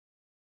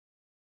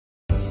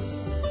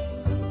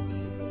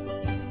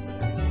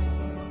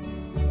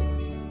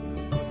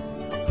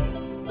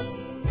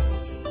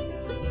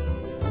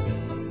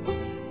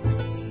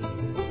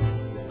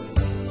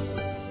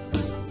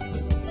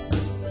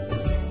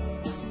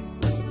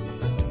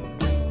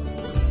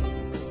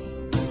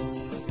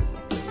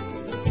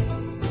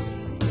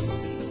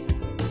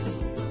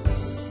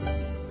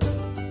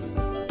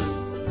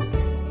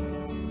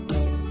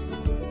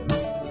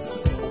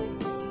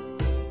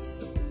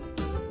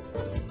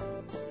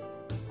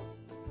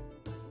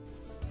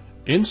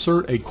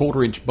Insert a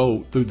 1/4 inch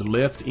bolt through the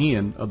left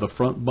end of the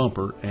front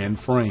bumper and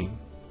frame.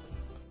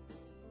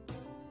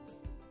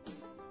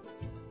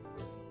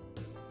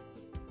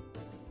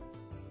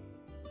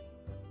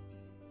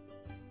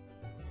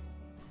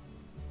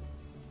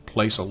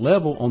 Place a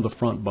level on the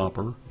front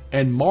bumper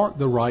and mark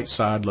the right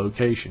side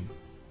location.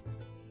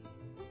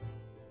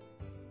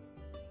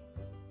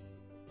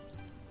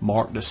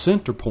 Mark the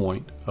center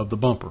point of the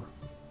bumper.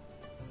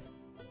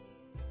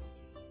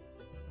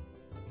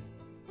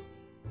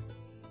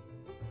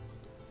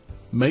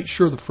 Make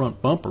sure the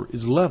front bumper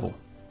is level.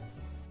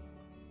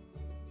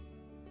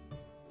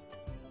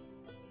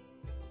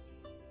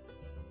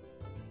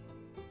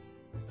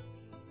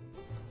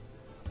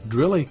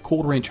 Drill a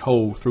 1/4 inch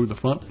hole through the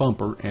front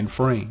bumper and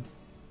frame.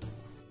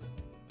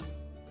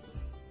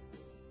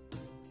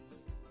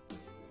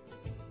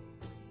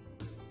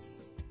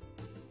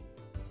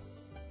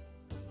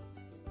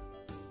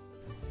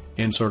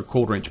 Insert a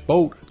 1/4 inch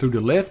bolt through the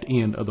left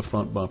end of the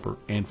front bumper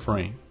and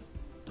frame.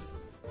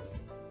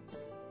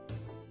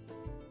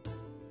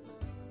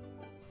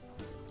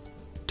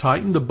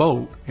 Tighten the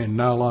bolt and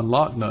nylon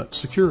lock nut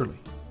securely.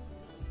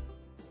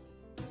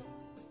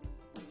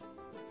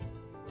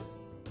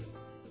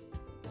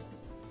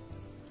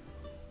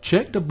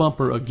 Check the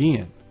bumper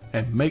again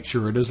and make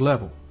sure it is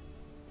level.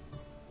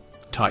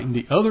 Tighten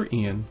the other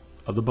end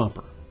of the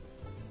bumper.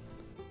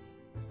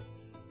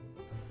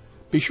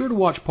 Be sure to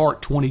watch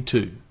part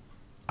 22.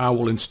 I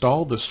will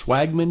install the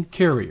Swagman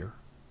carrier.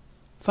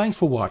 Thanks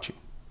for watching.